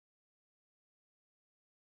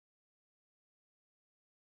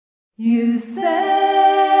You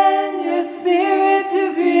send your spirit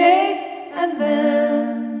to create, and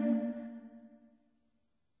then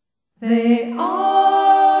they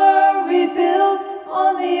are rebuilt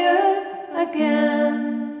on the earth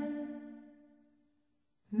again.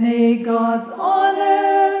 May God's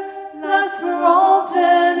honor last for all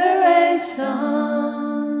generations.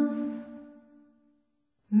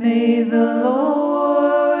 May the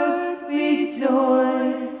Lord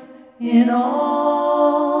rejoice in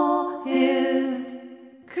all His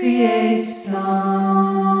creation.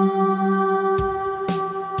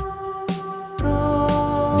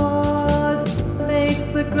 God makes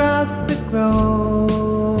the grass to grow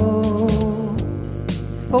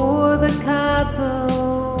for the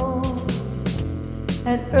cattle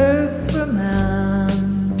and herbs for man.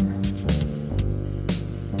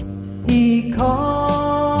 He causes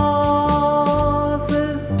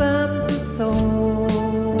them to sow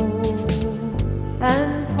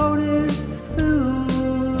and produce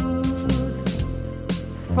food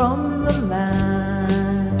from the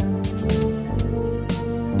land.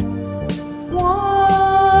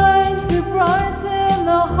 Wine to brighten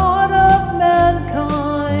the heart of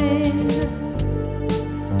mankind,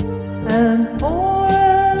 and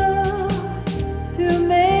oil to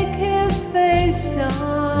make His face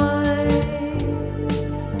shine,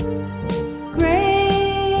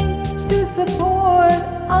 grain to support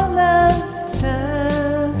a man's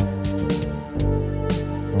chest,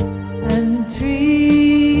 and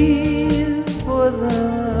trees for the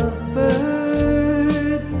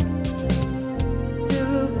birds to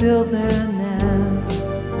build their nests,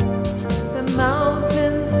 the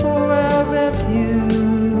mountains for our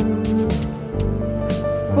refuge,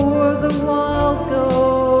 for the wild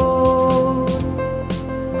goats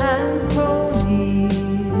and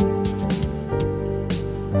ponies.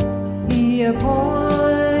 He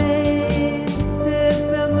appointed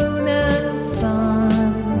the moon and sun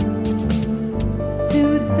to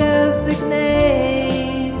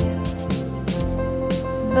designate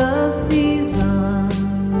the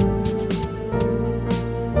seasons,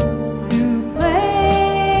 to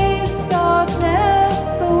place darkness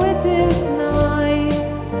so it is night,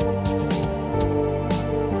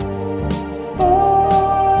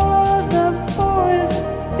 for the forest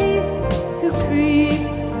beasts to creep,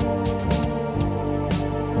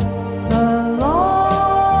 the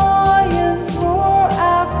lions roar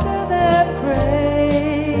after their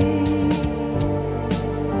prey,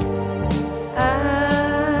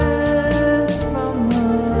 as from the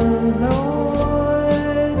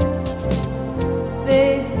Lord they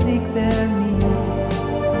seek their meat.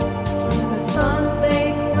 The sun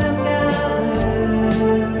makes them gather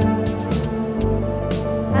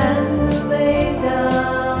and lay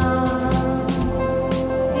down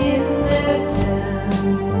in their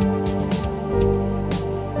tents.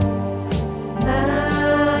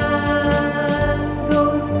 Man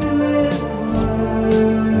goes to his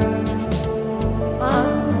work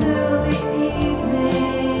until the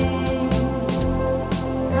evening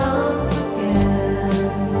comes again.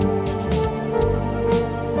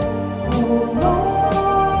 Oh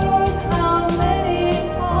Lord, how many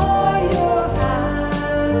are your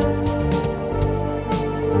acts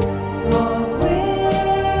of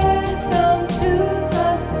wisdom to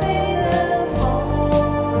sustain them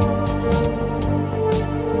all,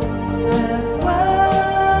 as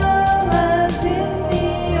well as in the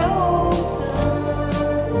ocean,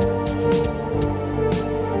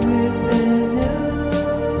 with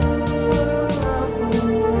innumerable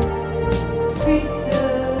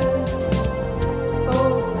creatures,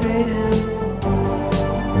 oh great and small.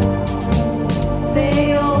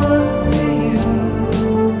 They all look to you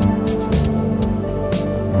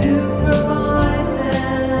to provide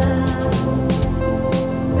them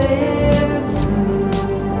their food.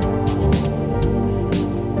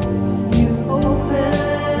 You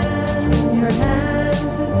open your hand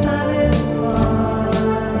to satisfy.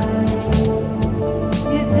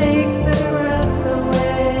 You take their breath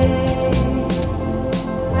away,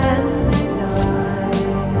 and they die.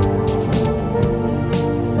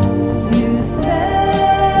 You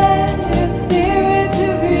send your spirit to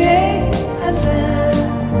create, and then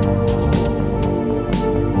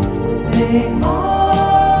they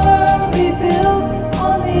are rebuilt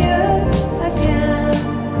on the earth again.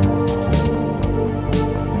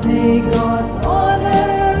 May God's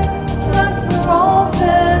honor last for all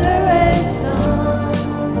generations.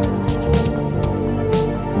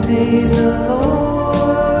 May the Lord